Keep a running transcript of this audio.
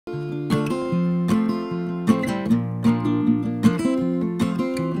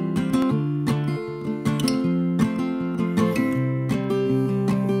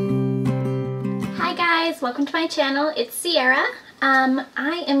guys, welcome to my channel. It's Sierra.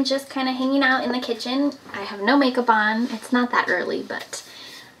 I am just kind of hanging out in the kitchen. I have no makeup on. It's not that early, but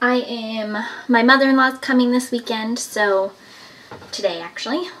my mother-in-law's coming this weekend, so today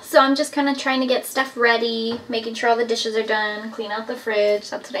actually. So I'm just kind of trying to get stuff ready, making sure all the dishes are done, clean out the fridge.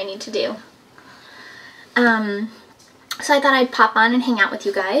 That's what I need to do. So I thought I'd pop on and hang out with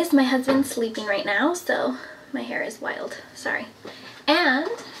you guys. My husband's sleeping right now, so my hair is wild. Sorry. And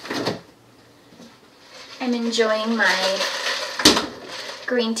I'm enjoying my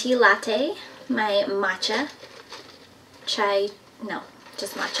green tea latte, my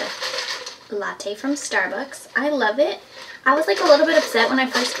just matcha latte from Starbucks. I love it. I was like a little bit upset when I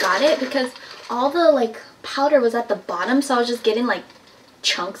first got it because all the like powder was at the bottom, so I was just getting like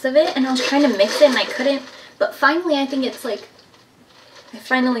chunks of it and I was trying to mix it and I couldn't. But finally I think it's like, I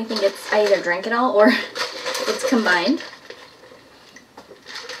either drank it all or it's combined.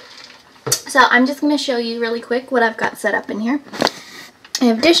 So I'm just going to show you really quick what I've got set up in here. I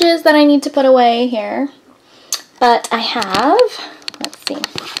have dishes that I need to put away here. But I have, let's see,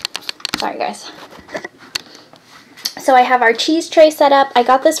 sorry guys. So I have our cheese tray set up. I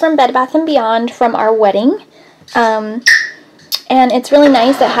got this from Bed Bath & Beyond from our wedding. And it's really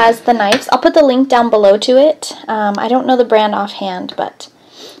nice. It has the knives. I'll put the link down below to it. I don't know the brand offhand, but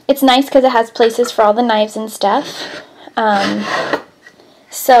it's nice because it has places for all the knives and stuff.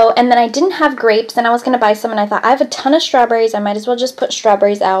 And then I didn't have grapes, and I was going to buy some, and I thought, I have a ton of strawberries. I might as well just put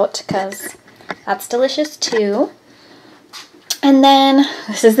strawberries out, because that's delicious, too. And then,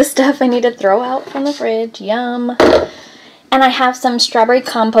 this is the stuff I need to throw out from the fridge. Yum. And I have some strawberry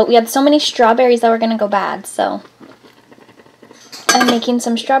compote. We had so many strawberries that were going to go bad, so I'm making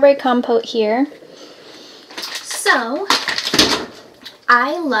some strawberry compote here. So,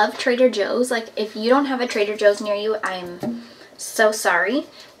 I love Trader Joe's. Like, if you don't have a Trader Joe's near you, I'm so sorry,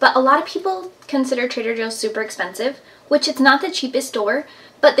 but a lot of people consider Trader Joe's super expensive, which it's not the cheapest store,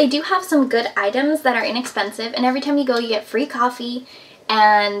 but they do have some good items that are inexpensive, and every time you go you get free coffee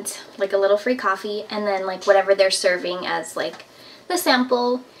and like a little free coffee and then like whatever they're serving as like the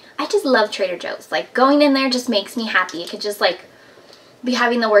sample. I just love Trader Joe's. Like going in there just makes me happy. I could just like be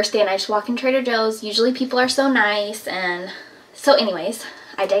having the worst day and I just walk in Trader Joe's. Usually people are so nice, and so anyways,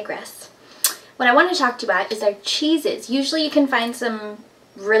 I digress. What I want to talk to you about is our cheeses. Usually you can find some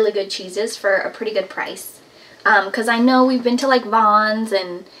really good cheeses for a pretty good price. Because I know we've been to like Vaughn's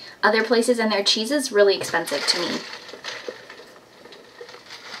and other places and their cheese is really expensive to me.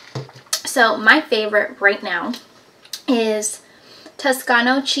 So my favorite right now is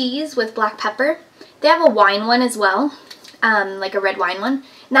Toscano cheese with black pepper. They have a wine one as well, like a red wine one.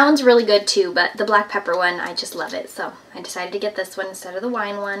 And that one's really good too, but the black pepper one, I just love it. So I decided to get this one instead of the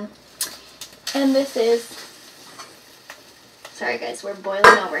wine one. And this is, sorry guys, we're boiling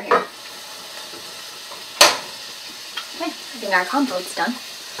over here. Okay, I think our compote's done.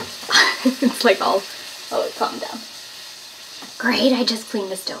 It's like all, oh, it calmed down. Great, I just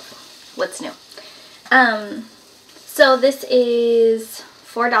cleaned the stove. What's new? So this is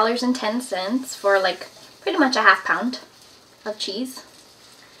 $4.10 for like pretty much a half pound of cheese.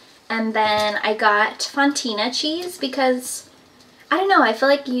 And then I got Fontina cheese because I don't know, I feel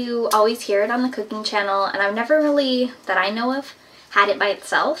like you always hear it on the cooking channel, and I've never really, that I know of, had it by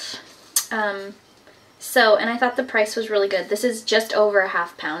itself. And I thought the price was really good. This is just over a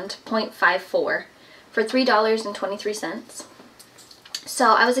half pound, 0.54, for $3.23. So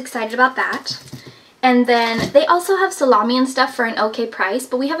I was excited about that. And then they also have salami and stuff for an okay price,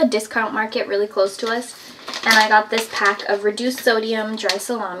 but we have a discount market really close to us. And I got this pack of reduced sodium dry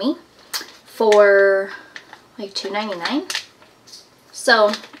salami for like $2.99.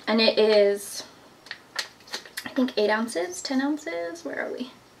 So, and it is, I think 8 ounces, 10 ounces, where are we?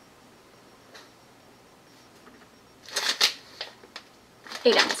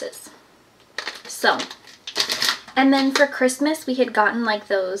 8 ounces. So, and then for Christmas we had gotten like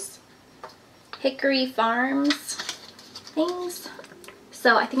those Hickory Farms things.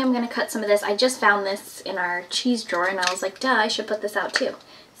 So I think I'm going to cut some of this. I just found this in our cheese drawer and I was like, duh, I should put this out too.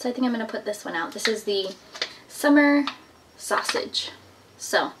 So I think I'm going to put this one out. This is the summer sausage.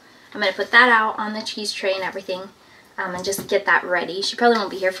 So I'm going to put that out on the cheese tray and everything, and just get that ready. She probably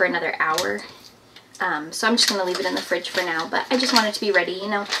won't be here for another hour. So I'm just going to leave it in the fridge for now, but I just want it to be ready, you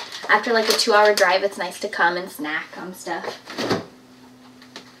know. After like a 2-hour drive, it's nice to come and snack on stuff.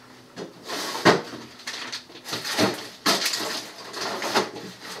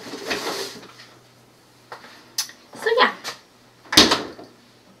 So yeah.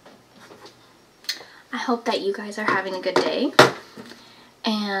 I hope that you guys are having a good day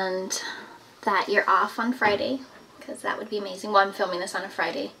and that you're off on Friday, because that would be amazing. Well, I'm filming this on a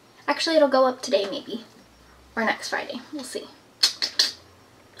Friday. Actually, it'll go up today maybe. or next Friday. We'll see.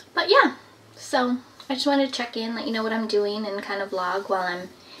 But yeah, so I just wanted to check in, let you know what I'm doing, and kind of vlog while I'm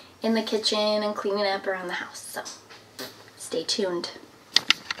in the kitchen and cleaning up around the house. So stay tuned.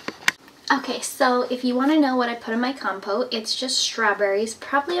 Okay, so if you want to know what I put in my compote, it's just strawberries,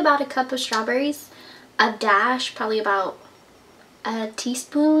 probably about a cup of strawberries, a dash, probably about a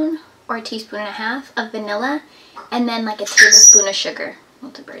teaspoon or a teaspoon and a half of vanilla, and then like a tablespoon of sugar.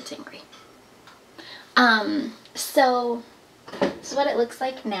 Well, the bird's angry. So this is what it looks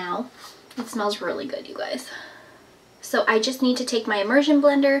like now. It smells really good, you guys. So I just need to take my immersion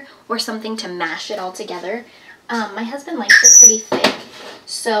blender or something to mash it all together. My husband likes it pretty thick,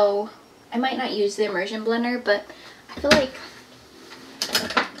 so I might not use the immersion blender, but I feel like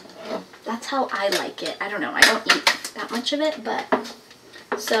that's how I like it. I don't know, I don't eat that much of it, but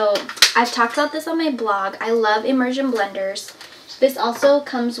so I've talked about this on my blog. I love immersion blenders. This also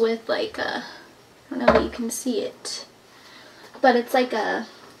comes with like a, I don't know if you can see it, but it's like a,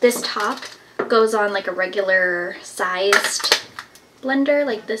 this top goes on like a regular sized blender,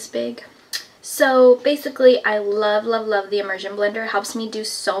 like this big. So basically I love, love, love the immersion blender. It helps me do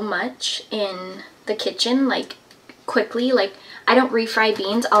so much in the kitchen, like quickly. Like I don't refry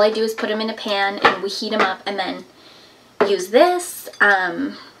beans. All I do is put them in a pan and we heat them up and then use this.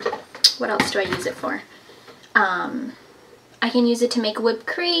 What else do I use it for? I can use it to make whipped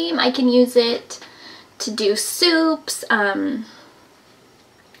cream. I can use it to do soups.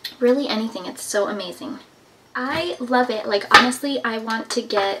 Really anything. It's so amazing. I love it. Like honestly, I want to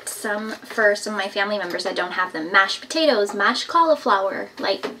get some for some of my family members that don't have them. Mashed potatoes, mashed cauliflower.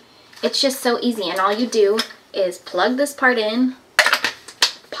 Like it's just so easy, and all you do is plug this part in,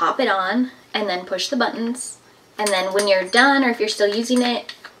 pop it on, and then push the buttons. And then when you're done, or if you're still using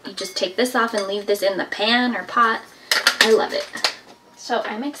it, you just take this off and leave this in the pan or pot. I love it. So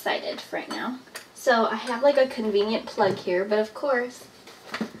I'm excited right now. So I have like a convenient plug here, but of course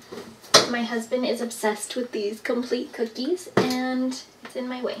my husband is obsessed with these complete cookies and it's in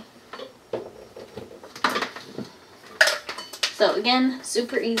my way. So again,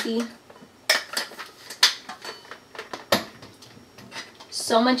 super easy.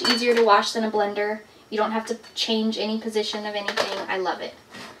 So much easier to wash than a blender. You don't have to change any position of anything. I love it.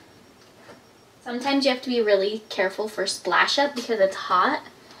 Sometimes you have to be really careful for splash up because it's hot.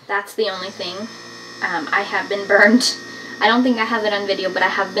 That's the only thing. I have been burned. I don't think I have it on video, but I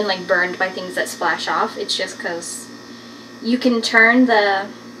have been like burned by things that splash off. It's just because you can turn the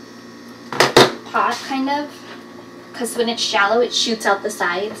pot kind of, because when it's shallow it shoots out the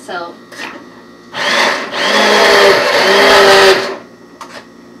side, so yeah.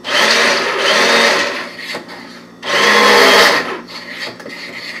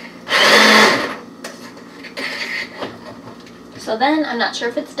 So then, I'm not sure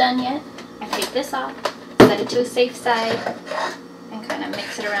if it's done yet. I take this off, set it to a safe side, and kind of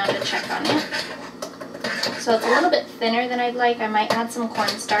mix it around to check on it. So it's a little bit thinner than I'd like. I might add some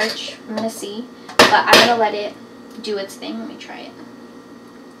cornstarch. I'm going to see. But I'm going to let it do its thing. Let me try it.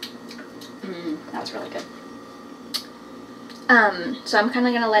 That's really good. So I'm kind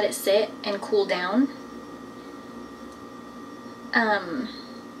of going to let it sit and cool down.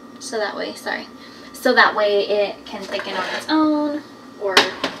 So that way it can thicken on its own or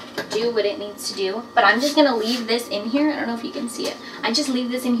do what it needs to do. But I'm just going to leave this in here. I don't know if you can see it. I just leave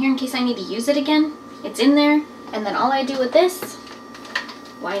this in here in case I need to use it again. It's in there. And then all I do with this,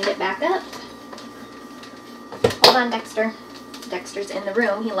 wind it back up. Hold on, Dexter. Dexter's in the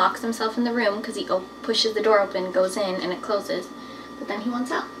room. He locks himself in the room because he pushes the door open, goes in, and it closes. But then he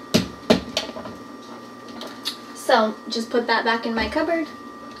wants out. So just put that back in my cupboard.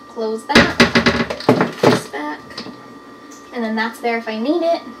 Close that. This back. And then that's there if I need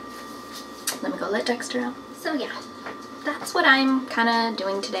it. Let me go let Dexter out. So yeah, that's what I'm kind of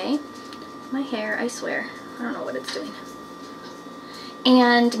doing today. My hair, I swear, I don't know what it's doing.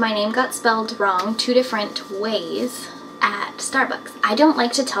 And my name got spelled wrong 2 different ways at Starbucks. I don't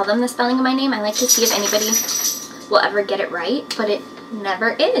like to tell them the spelling of my name. I like to see if anybody will ever get it right, but it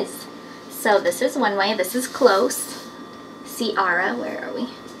never is. So this is one way. This is close. Ciara, where are we?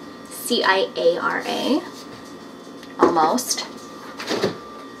 C-I-A-R-A. Almost.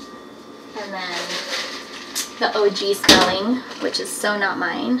 And then the OG spelling, which is so not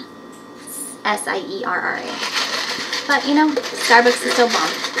mine. S-I-E-R-R-A. But, you know, Starbucks is so bomb.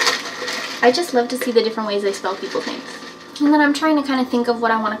 I just love to see the different ways they spell people's names. And then I'm trying to kind of think of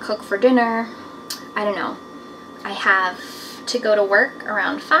what I want to cook for dinner. I don't know. I have to go to work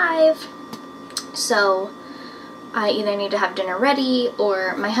around 5. So I either need to have dinner ready,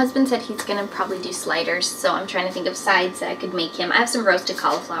 or my husband said he's going to probably do sliders. So I'm trying to think of sides that I could make him. I have some roasted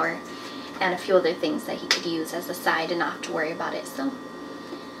cauliflower. and a few other things that he could use as a side and not have to worry about it. So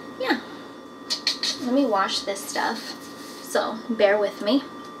yeah, let me wash this stuff, so bear with me.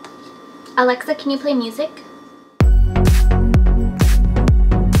 Alexa, can you play music?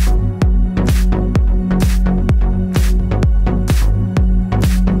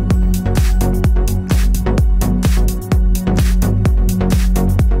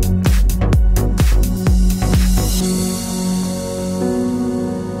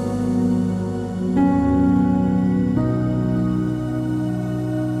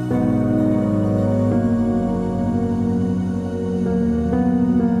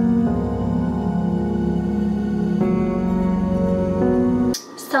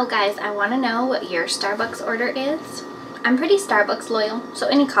 So guys, I want to know what your Starbucks order is. I'm pretty Starbucks loyal, so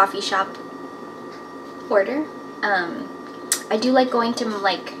any coffee shop order. I do like going to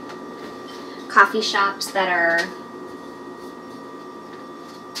like coffee shops that are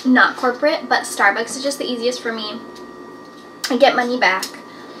not corporate, but Starbucks is just the easiest for me. I get money back.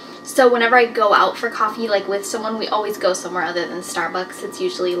 So whenever I go out for coffee like with someone, we always go somewhere other than Starbucks. It's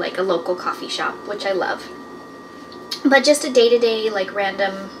usually like a local coffee shop, which I love. But just a day-to-day, like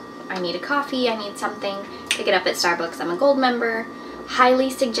random, I need a coffee, I need something, pick it up at Starbucks. I'm a gold member.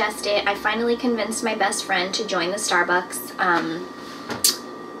 Highly suggest it. I finally convinced my best friend to join the Starbucks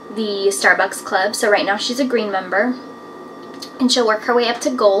club. So right now she's a green member. And she'll work her way up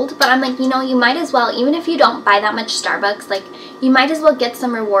to gold. But I'm like, you know, you might as well, even if you don't buy that much Starbucks, like, you might as well get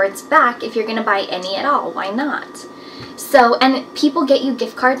some rewards back if you're going to buy any at all. Why not? So, and people get you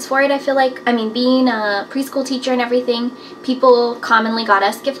gift cards for it, I feel like. I mean, being a preschool teacher and everything, people commonly got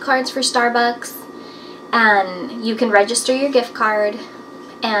us gift cards for Starbucks. And you can register your gift card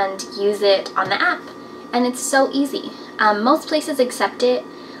and use it on the app. And it's so easy. Most places accept it,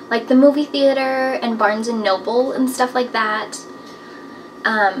 like the movie theater and Barnes & Noble and stuff like that.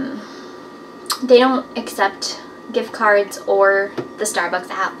 They don't accept gift cards or the Starbucks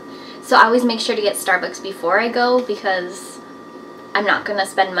app. So I always make sure to get Starbucks before I go because I'm not going to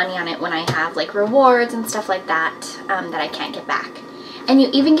spend money on it when I have like rewards and stuff like that that I can't get back. And you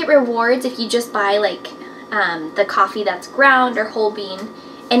even get rewards if you just buy like the coffee that's ground or whole bean,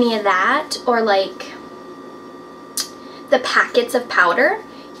 any of that, or like the packets of powder.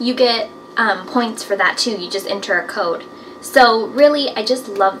 You get points for that too. You just enter a code. So really, I just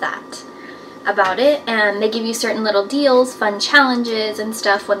love that about it. And they give you certain little deals, fun challenges and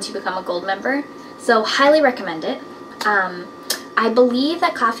stuff once you become a gold member. So highly recommend it. I believe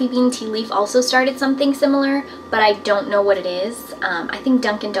that Coffee Bean Tea Leaf also started something similar, but I don't know what it is. I think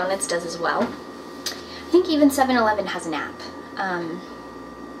Dunkin' Donuts does as well. I think even 7-Eleven has an app.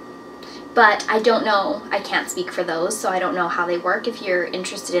 But I don't know, I can't speak for those, so I don't know how they work. If you're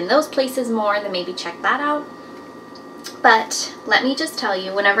interested in those places more, then maybe check that out. But let me just tell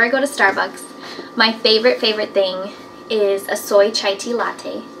you, whenever I go to Starbucks, my favorite thing is a soy chai tea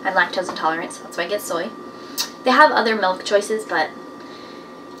latte. I'm lactose intolerant, so that's why I get soy. They have other milk choices, but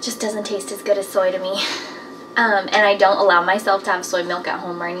it just doesn't taste as good as soy to me. And I don't allow myself to have soy milk at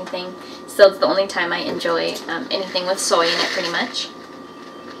home or anything, so it's the only time I enjoy anything with soy in it, pretty much.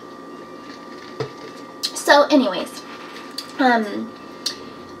 So anyways,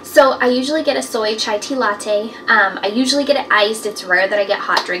 so I usually get a soy chai tea latte. I usually get it iced. It's rare that I get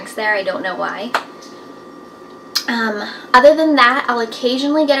hot drinks there. I don't know why. Other than that, I'll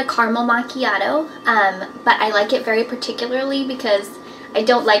occasionally get a caramel macchiato, but I like it very particularly because I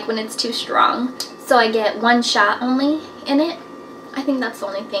don't like when it's too strong. So I get one shot only in it. I think that's the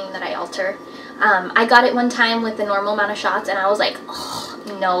only thing that I alter. I got it one time with the normal amount of shots and I was like,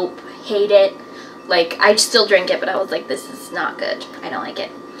 oh, nope, hate it. Like, I still drink it, but I was like, this is not good. I don't like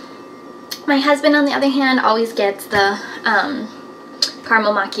it. My husband, on the other hand, always gets the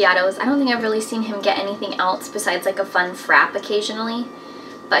caramel macchiatos. I don't think I've really seen him get anything else besides like a fun frap occasionally.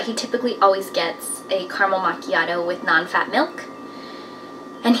 But he typically always gets a caramel macchiato with non-fat milk.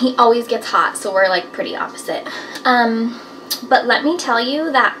 And he always gets hot, so we're like pretty opposite. But let me tell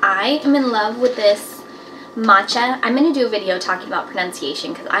you that I am in love with this matcha. I'm going to do a video talking about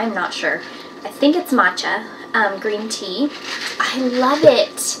pronunciation because I'm not sure. I think it's matcha green tea. I love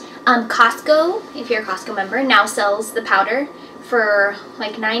it. Costco, if you're a Costco member, now sells the powder for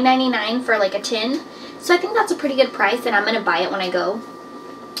like $9.99 for like a tin. So I think that's a pretty good price and I'm going to buy it when I go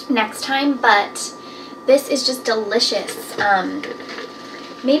next time. But this is just delicious.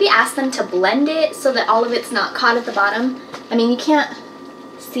 Maybe ask them to blend it so that all of it's not caught at the bottom. I mean, you can't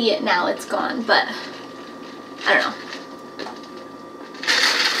see it now, it's gone, but I don't know.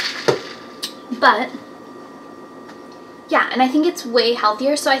 yeah, and I think it's way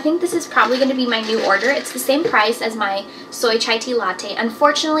healthier, so I think this is probably going to be my new order. It's the same price as my soy chai tea latte.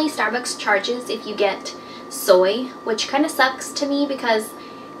 Unfortunately, Starbucks charges if you get soy, which kind of sucks to me because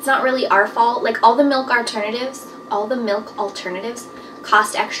it's not really our fault. Like, all the milk alternatives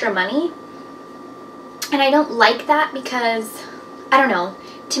cost extra money, and I don't like that because, I don't know,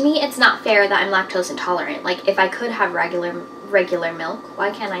 to me it's not fair that I'm lactose intolerant. Like, if I could have regular milk,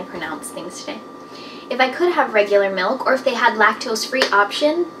 why can't I pronounce things today? If I could have regular milk, or if they had lactose-free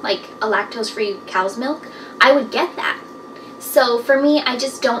option, like a lactose-free cow's milk, I would get that. So for me, I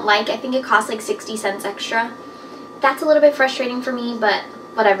just don't like, I think it costs like 60 cents extra. That's a little bit frustrating for me, but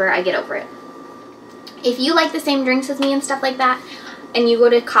whatever, I get over it. If you like the same drinks as me and stuff like that, and you go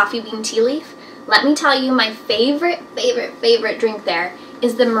to Coffee Bean Tea Leaf, let me tell you, my favorite drink there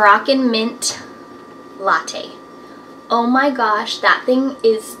is the Moroccan Mint Latte. Oh my gosh, that thing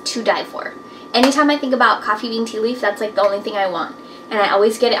is to die for. Anytime I think about Coffee Bean Tea Leaf, that's like the only thing I want. And I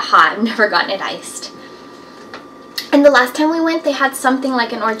always get it hot. I've never gotten it iced. And the last time we went, they had something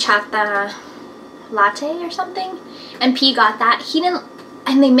like an horchata latte or something. And P got that. He didn't,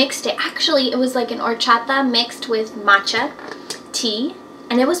 and they mixed it. Actually, it was like an horchata mixed with matcha tea.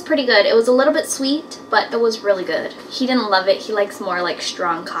 And it was pretty good. It was a little bit sweet, but it was really good. He didn't love it. He likes more like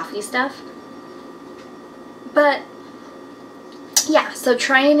strong coffee stuff. But yeah, so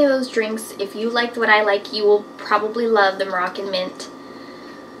try any of those drinks. If you liked what I like, you will probably love the Moroccan Mint.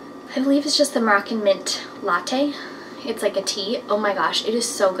 I believe it's just the Moroccan Mint Latte. It's like a tea. Oh my gosh, it is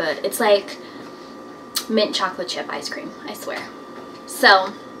so good. It's like mint chocolate chip ice cream, I swear.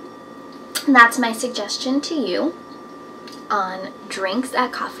 So that's my suggestion to you on drinks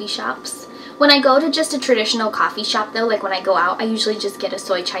at coffee shops. When I go to just a traditional coffee shop though, like when I go out, I usually just get a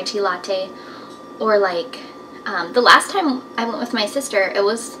soy chai tea latte, or like the last time I went with my sister, it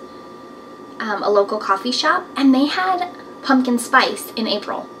was a local coffee shop, and they had pumpkin spice in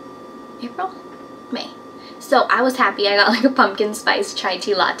May. So I was happy I got like a pumpkin spice chai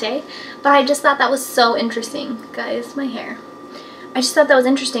tea latte, but I just thought that was so interesting. Guys, my hair. I just thought that was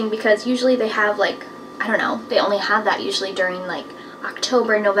interesting because usually they have like, I don't know, they only have that usually during like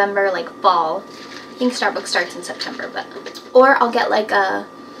October, November, like fall. I think Starbucks starts in September, but, or I'll get like a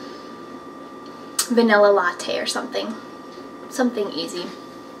vanilla latte or something easy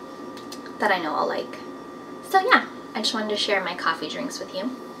that I know I'll like. So yeah, I just wanted to share my coffee drinks with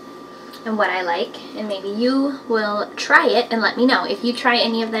you and what I like, and maybe you will try it and let me know. If you try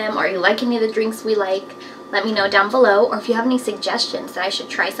any of them or you like any of the drinks we like, let me know down below, or if you have any suggestions that I should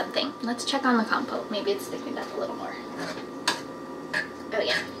try something. Let's check on the compote. Maybe it's thickened up a little more. Oh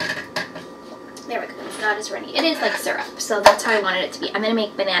yeah. There we go. It's not as runny. It is like syrup, so that's how I wanted it to be. I'm going to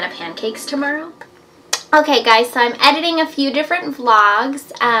make banana pancakes tomorrow. Okay guys, so I'm editing a few different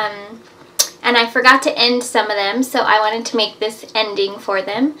vlogs, and I forgot to end some of them, so I wanted to make this ending for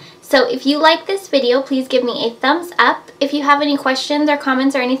them. So if you like this video, please give me a thumbs up. If you have any questions or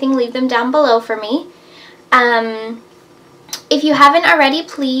comments or anything, leave them down below for me. If you haven't already,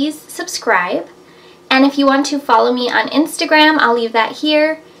 please subscribe. And if you want to follow me on Instagram, I'll leave that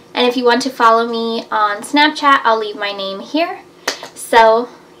here. And if you want to follow me on Snapchat, I'll leave my name here. So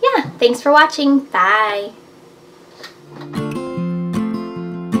yeah, thanks for watching. Bye.